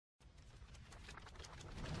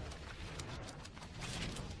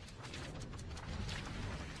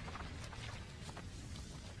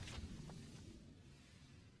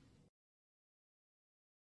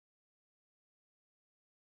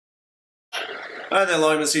Hi there,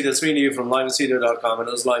 Loy Machedo. It's me from loymachedo.com. And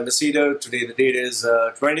it was Loy Machedo. Today the date is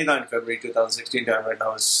 29 February 2016. Time right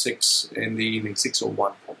now is 6 in the evening,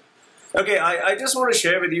 6:01. Okay, I just want to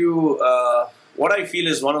share with you what I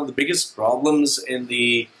feel is one of the biggest problems in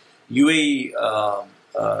the UAE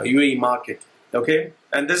market. Okay,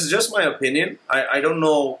 and this is just my opinion. I don't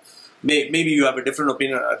know. Maybe you have a different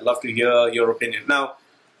opinion. I'd love to hear your opinion. Now,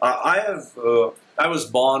 I was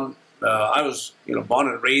born. I was, born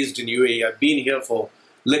and raised in UAE. I've been here for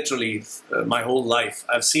literally my whole life.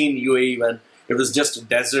 I've seen UAE when it was just a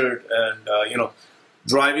desert, and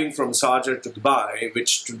driving from Sharjah to Dubai,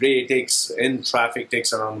 which today takes in traffic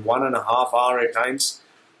takes around 1.5 hours at times,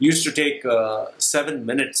 used to take 7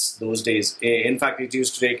 minutes those days. In fact, it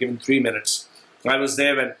used to take even 3 minutes. I was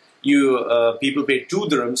there when people paid 2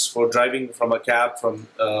 dirhams for driving from a cab from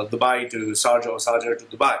Dubai to Sharjah or Sharjah to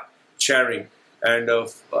Dubai, sharing. And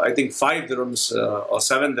I think 5 dirhams or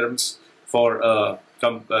 7 dirhams for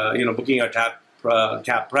booking a cab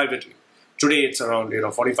privately. Today it's around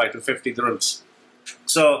 45 to 50 dirhams.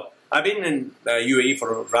 So I've been in UAE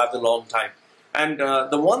for a rather long time, and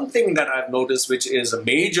the one thing that I've noticed, which is a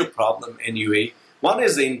major problem in UAE, one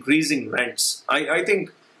is the increasing rents. I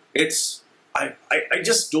think it's I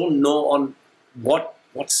just don't know on what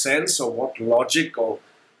sense or what logic or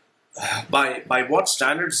by what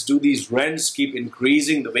standards do these rents keep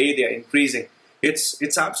increasing the way they are increasing.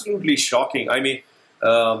 It's absolutely shocking. I mean,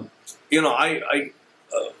 when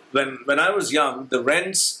I was young, the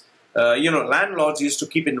rents, landlords used to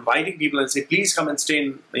keep inviting people and say, please come and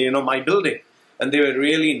stay in my building, and they were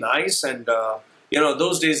really nice. And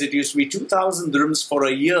those days it used to be 2,000 dirhams for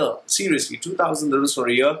a year. Seriously, 2,000 dirhams for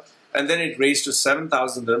a year, and then it raised to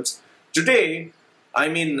 7,000 dirhams. Today, I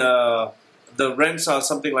mean, the rents are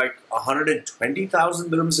something like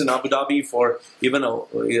 120,000 dirhams in Abu Dhabi for even a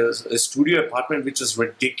studio apartment, which is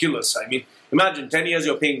ridiculous. I mean, imagine 10 years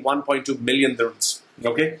you're paying 1.2 million dirhams.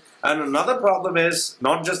 Okay, and another problem is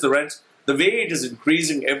not just the rents, the way it is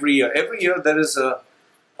increasing every year. Every year there is a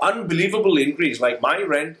unbelievable increase. Like my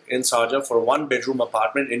rent in Sharjah for a 1-bedroom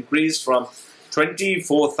apartment increased from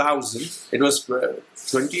 24,000. It was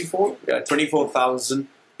 24,000.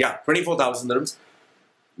 Yeah, 24,000 dirhams.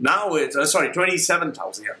 Now it's,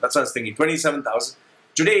 27,000. Yeah, that's what I was thinking, 27,000.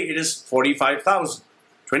 Today it is 45,000.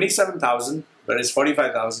 27,000, whereas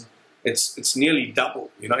 45,000, it's nearly double.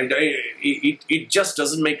 It just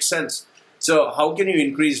doesn't make sense. So how can you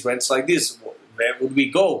increase rents like this? Where would we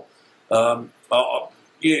go? So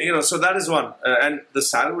that is one. And the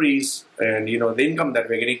salaries and, the income that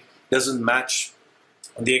we're getting doesn't match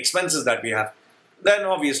the expenses that we have. Then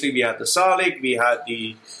obviously we had the salik, we had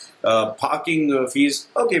the parking fees.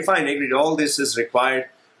 Okay, fine, agreed. All this is required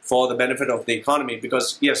for the benefit of the economy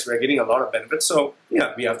because, yes, we're getting a lot of benefits. So,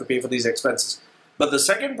 yeah, we have to pay for these expenses. But the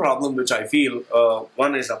second problem, which I feel,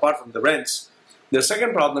 one is apart from the rents, the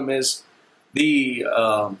second problem is the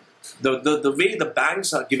way the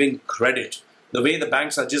banks are giving credit. The way the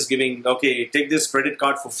banks are just giving, okay, take this credit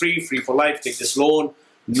card for free for life, take this loan,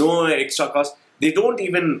 no extra cost. They don't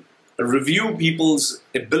even review people's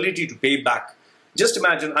ability to pay back. Just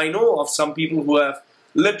imagine, I know of some people who have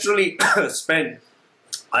literally spent.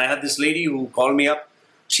 I had this lady who called me up.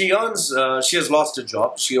 She has lost a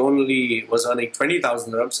job. She only was earning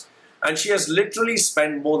 20,000 dirhams, and she has literally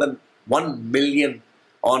spent more than 1 million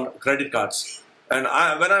on credit cards. And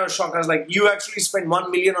when I was shocked, I was like, you actually spent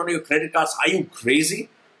 1 million on your credit cards? Are you crazy?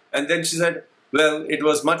 And then she said, well, it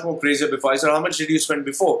was much more crazier before. I said, how much did you spend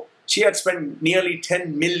before? She had spent nearly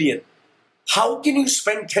 10 million. How can you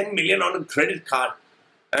spend 10 million on a credit card?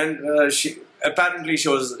 And she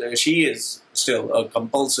is still a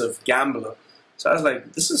compulsive gambler. So I was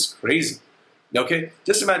like, this is crazy. Okay,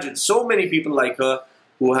 just imagine so many people like her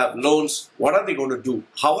who have loans. What are they going to do?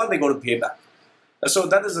 How are they going to pay back? So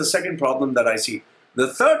that is the second problem that I see. The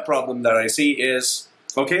third problem that I see is,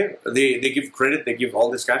 okay, they give credit, they give all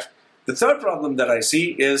this cash. The third problem that I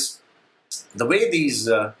see is the way these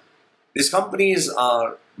companies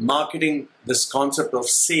are marketing this concept of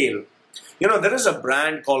sale. There is a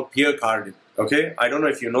brand called Pierre Cardin. Okay, I don't know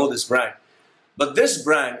if you know this brand, but this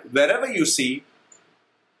brand, wherever you see,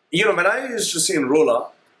 when I used to see in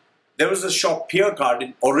Rola, there was a shop, Pierre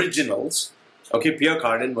Cardin Originals. Okay, Pierre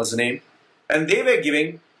Cardin was the name, and they were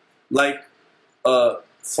giving like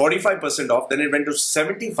 45% off. Then it went to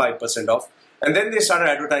 75% off, and then they started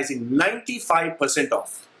advertising 95%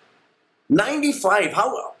 off. 95?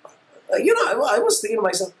 How? I was thinking to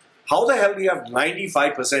myself, how the hell do you have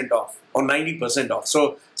 95% off or 90% off?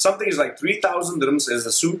 So something is like 3,000 dirhams is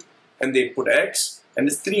a suit, and they put X, and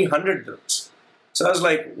it's 300 dirhams. So I was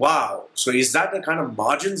like, wow. So is that the kind of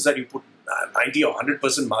margins that you put, 90 or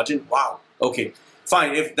 100% margin? Wow. Okay,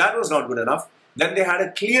 fine. If that was not good enough, then they had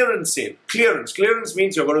a clearance sale. Clearance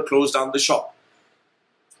means you're going to close down the shop.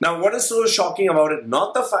 Now, what is so shocking about it?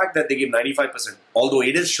 Not the fact that they give 95%, although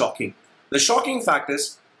it is shocking. The shocking fact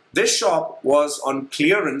is this shop was on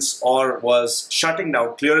clearance or was shutting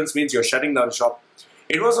down. Clearance means you're shutting down the shop.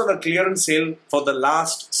 It was on a clearance sale for the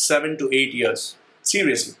last 7 to 8 years.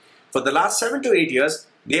 Seriously. For the last 7 to 8 years,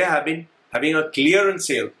 they have been having a clearance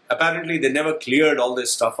sale. Apparently, they never cleared all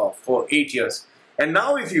this stuff off for 8 years. And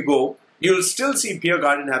now if you go, you'll still see Pierre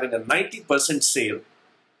Garden having a 90% sale.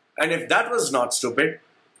 And if that was not stupid,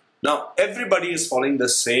 now everybody is following the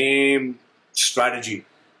same strategy.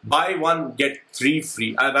 Buy one, get 3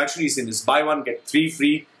 free. I've actually seen this. Buy one, get 3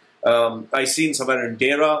 free. I've seen somewhere in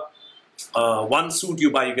Dera, 1 suit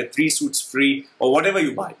you buy, you get 3 suits free. Or whatever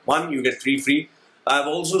you buy. 1, you get 3 free. I've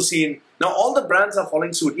also seen, now all the brands are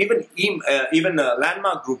following suit. Even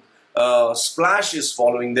Landmark Group, Splash is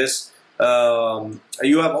following this.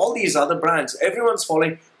 You have all these other brands. Everyone's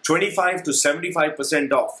following 25 to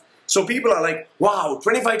 75% off. So people are like, wow,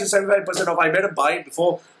 25 to 75% off, I better buy it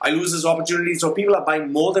before I lose this opportunity. So people are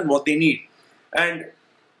buying more than what they need. And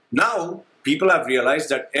now people have realized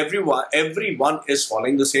that everyone is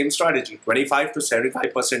following the same strategy, 25 to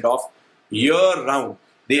 75% off year round.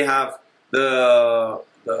 They have they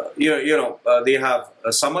have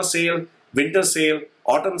a summer sale, winter sale,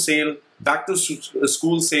 autumn sale, back to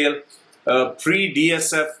school sale,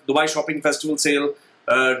 pre-DSF, Dubai Shopping Festival sale,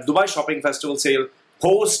 Dubai Shopping Festival sale,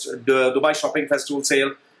 post the Dubai Shopping Festival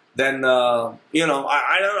sale. Then I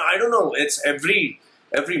don't know. It's every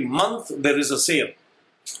month there is a sale.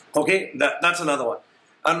 Okay, that's another one.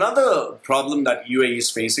 Another problem that UAE is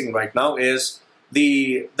facing right now is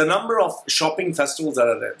the number of shopping festivals that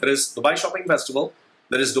are there. There is Dubai Shopping Festival.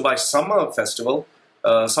 There is Dubai Summer Festival,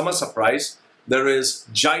 Summer Surprise. There is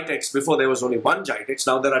GITEX. Before there was only one GITEX.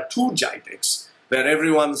 Now there are 2 GITEX where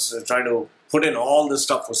everyone's trying to put in all this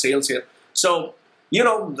stuff for sales here. So, you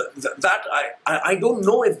know, I don't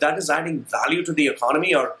know if that is adding value to the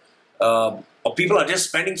economy or people are just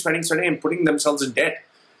spending and putting themselves in debt.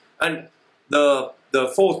 And the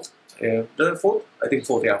fourth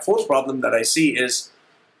problem that I see is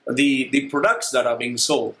the products that are being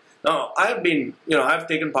sold. Now, I've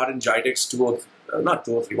taken part in GITEX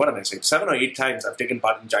 7 or 8 times I've taken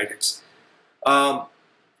part in GITEX.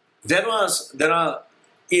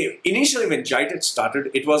 Initially when GITEX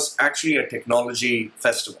started, it was actually a technology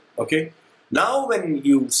festival, okay? Now when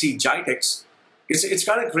you see GITEX, it's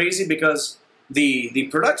kind of crazy because the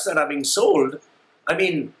products that are being sold, I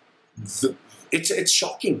mean, it's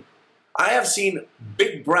shocking. I have seen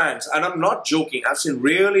big brands, and I'm not joking, I've seen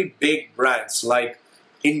really big brands like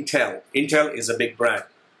Intel. Intel is a big brand.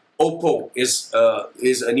 Oppo is a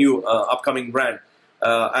new upcoming brand.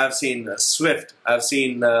 I've seen Swift. I've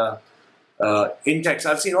seen Intex.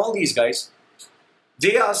 I've seen all these guys.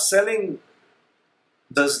 They are selling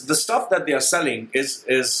the stuff that they are selling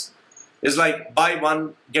is like buy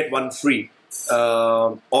one get one free,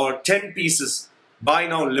 or 10 pieces. Buy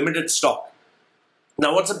now, limited stock.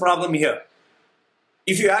 Now, what's the problem here?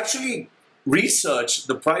 If you actually research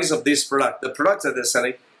the price of this product, the products that they're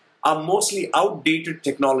selling are mostly outdated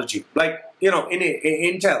technology. Like, you know, in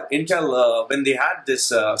Intel, when they had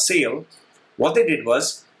this sale, what they did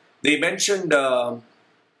was they mentioned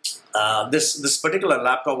this particular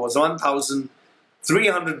laptop was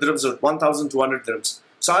 1,300 dirhams or 1,200 dirhams.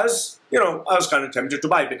 So I was kind of tempted to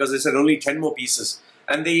buy because they said only 10 more pieces.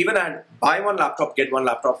 And they even had buy one laptop, get one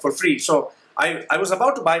laptop for free. So I was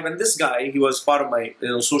about to buy when this guy, he was part of my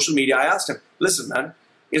social media, I asked him, listen man,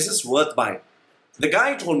 is this worth buying? The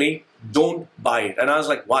guy told me, don't buy it. And I was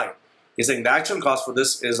like, why? He's saying the actual cost for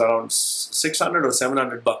this is around 600 or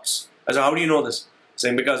 700 bucks. I said, how do you know this? He's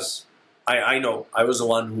saying, because I know, I was the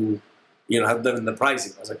one who, helped them in the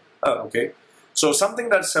pricing. I was like, oh, okay. So something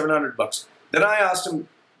that's 700 bucks. Then I asked him,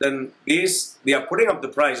 then they are putting up the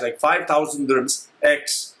price like 5,000 dirhams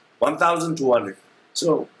X 1,200.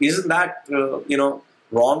 So isn't that,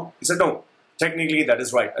 wrong? He said, no, technically that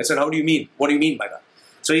is right. I said, how do you mean? What do you mean by that?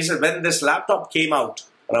 So he said, when this laptop came out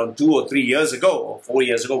around 2 or 3 years ago, or 4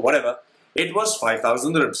 years ago, whatever, it was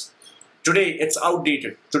 5,000 dirhams. Today, it's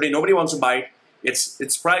outdated. Today, nobody wants to buy it.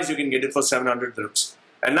 It's priced, you can get it for 700 dirhams.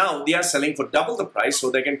 And now they are selling for double the price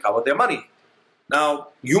so they can cover their money. Now,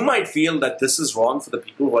 you might feel that this is wrong for the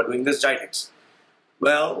people who are doing this GITEX.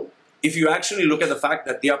 Well, if you actually look at the fact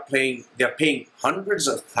that they are paying hundreds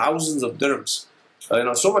of thousands of dirhams,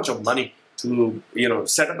 so much of money to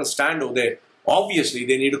set up a stand over there, obviously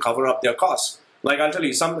they need to cover up their costs. Like I'll tell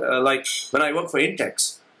you, like when I work for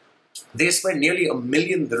Intex, they spend nearly 1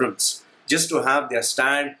 million dirhams just to have their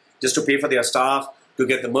stand, just to pay for their staff, to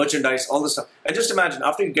get the merchandise, all this stuff. And just imagine,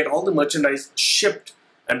 after you get all the merchandise shipped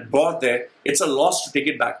and brought there, it's a loss to take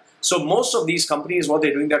it back. So most of these companies, what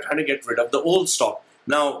they're doing, they're trying to get rid of the old stock.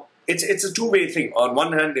 Now, it's a two-way thing. On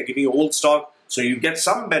one hand, they're giving you old stock, so you get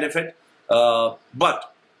some benefit.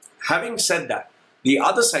 But having said that, the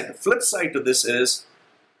other side, the flip side to this is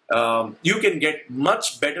you can get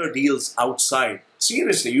much better deals outside.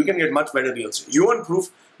 Seriously, you can get much better deals. You want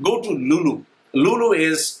proof? Go to Lulu. Lulu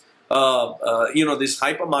is, these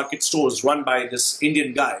hypermarket stores run by this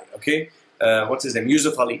Indian guy, okay? What's his name?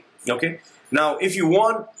 Yusuf Ali, okay? Now, if you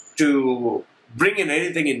want to bring in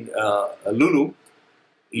anything in Lulu,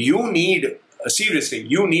 you need, seriously,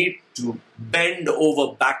 you need to bend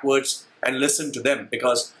over backwards and listen to them,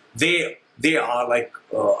 because they are like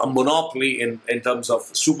a monopoly in terms of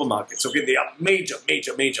supermarkets, okay? They are major.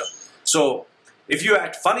 So if you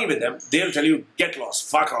act funny with them, they'll tell you, get lost,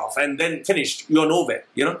 fuck off, and then finished, you're nowhere,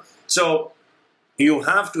 you know? So you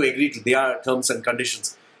have to agree to their terms and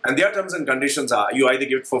conditions. And their terms and conditions are, you either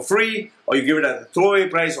give it for free, or you give it at a throwaway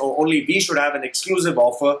price, or only we should have an exclusive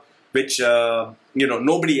offer, which,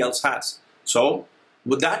 nobody else has. So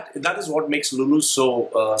with that is what makes Lulu so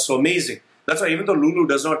amazing. That's why even though Lulu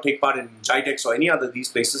does not take part in Jitex or any other of these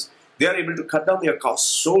places, they are able to cut down their costs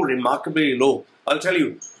so remarkably low. I'll tell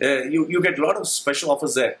you, you get a lot of special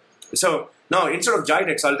offers there. So now, instead of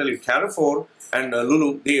Jitex, I'll tell you, Carrefour and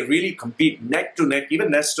Lulu, they really compete neck to neck, even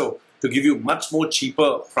Nesto, to give you much more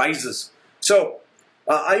cheaper prices. So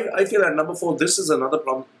I feel at number 4, this is another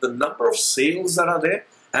problem. The number of sales that are there,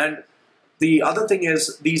 and the other thing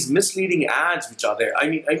is these misleading ads which are there.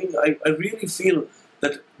 I really feel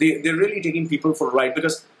that they're really taking people for a ride,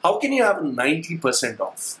 because how can you have 90%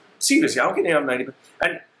 off? Seriously, how can you have 90%?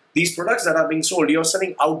 And these products that are being sold, you're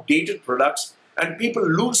selling outdated products, and people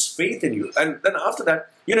lose faith in you. And then after that,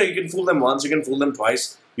 you can fool them once, you can fool them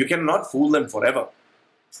twice, you cannot fool them forever.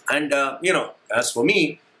 And, as for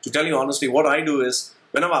me, to tell you honestly, what I do is,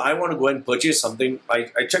 whenever I want to go and purchase something,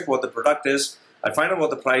 I check what the product is, I find out what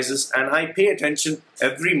the price is, and I pay attention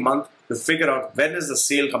every month to figure out when is the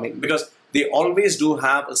sale coming, because they always do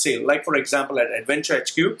have a sale. Like, for example, at Adventure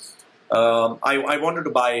HQ, I wanted to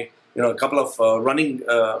buy, a couple of running,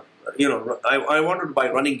 I wanted to buy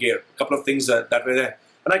running gear, a couple of things that were there,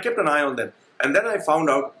 and I kept an eye on them. And then I found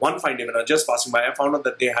out, one fine day when I was just passing by, I found out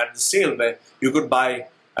that they had the sale where you could buy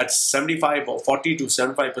at 75 or 40 to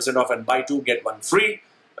 75% off and buy 2, get 1 free.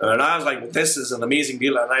 And I was like, this is an amazing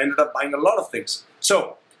deal, and I ended up buying a lot of things.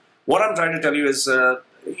 So what I'm trying to tell you is,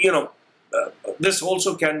 this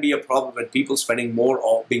also can be a problem with people spending more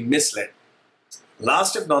or being misled.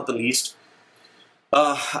 Last, if not the least,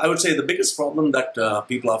 I would say the biggest problem that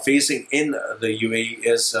people are facing in the UAE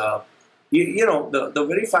is, the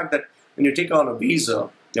very fact that when you take out a visa,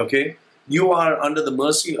 okay, you are under the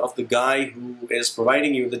mercy of the guy who is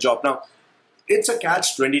providing you the job. Now, it's a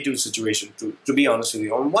catch-22 situation, to be honest with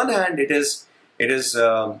you. On one hand, it is if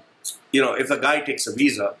the guy takes a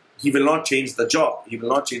visa, he will not change the job. He will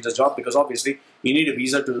not change the job because obviously you need a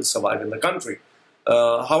visa to survive in the country.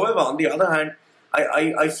 However, on the other hand,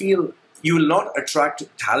 I feel you will not attract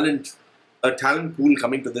talent, a talent pool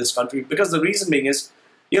coming to this country, because the reason being is,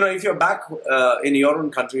 if you're back in your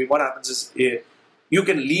own country, what happens is you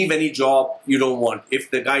can leave any job you don't want. If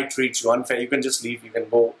the guy treats you unfair, you can just leave. You can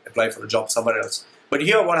go apply for a job somewhere else. But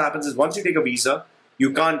here what happens is, once you take a visa,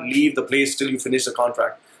 you can't leave the place till you finish the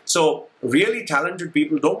contract. So really talented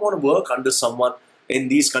people don't want to work under someone in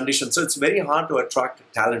these conditions. So it's very hard to attract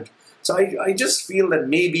talent. So I just feel that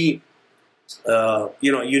maybe,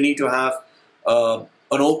 you need to have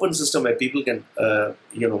an open system where people can,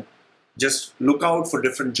 just look out for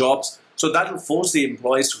different jobs. So that will force the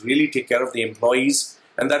employees to really take care of the employees,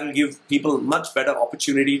 and that will give people much better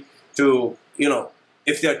opportunity to,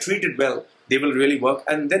 if they are treated well, they will really work,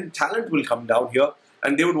 and then talent will come down here,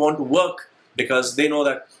 and they would want to work because they know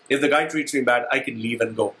that if the guy treats me bad, I can leave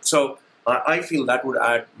and go. So I feel that would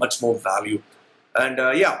add much more value. And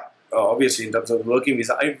obviously in terms of working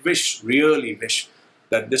visa, I really wish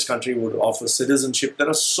that this country would offer citizenship. There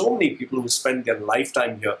are so many people who spend their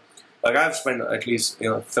lifetime here. Like, I've spent at least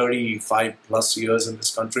 35 plus years in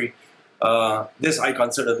this country. I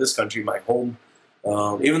consider this country my home.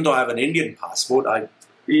 Even though I have an Indian passport, I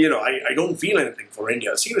don't feel anything for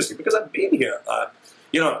India, seriously, because I've been here.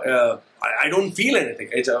 I don't feel anything.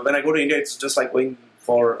 When I go to India, it's just like going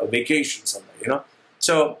for a vacation somewhere,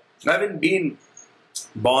 So having been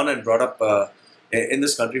born and brought up in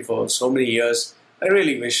this country for so many years, I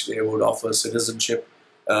really wish they would offer citizenship.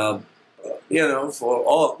 For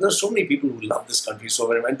all, there's so many people who love this country so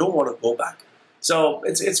very much and don't want to go back. So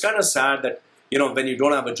it's kind of sad that when you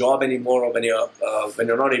don't have a job anymore, or when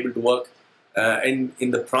you're not able to work,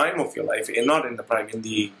 in the prime of your life, and not in the prime, in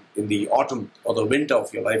the autumn or the winter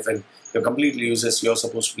of your life, and you're completely useless, you're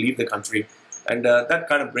supposed to leave the country, and that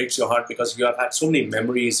kind of breaks your heart because you have had so many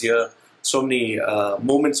memories here, so many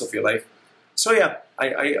moments of your life. So yeah,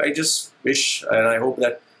 I just wish and I hope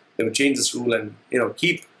that they would change this rule and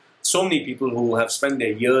keep so many people who have spent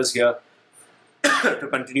their years here to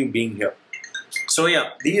continue being here. So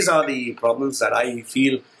yeah, these are the problems that I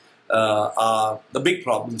feel are the big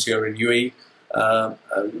problems here in UAE.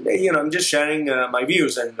 I'm just sharing my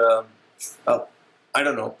views, and I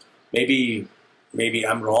don't know. Maybe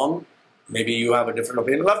I'm wrong. Maybe you have a different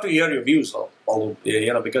opinion. I'd love to hear your views,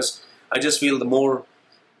 because I just feel the more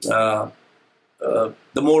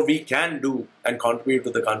we can do and contribute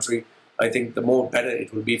to the country, I think the more better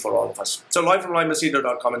it will be for all of us. So Loy from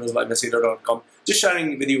loymachedo.com and loymachedo.com, just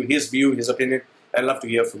sharing with you his view, his opinion. I'd love to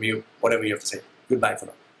hear from you, whatever you have to say. Goodbye for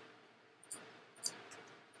now.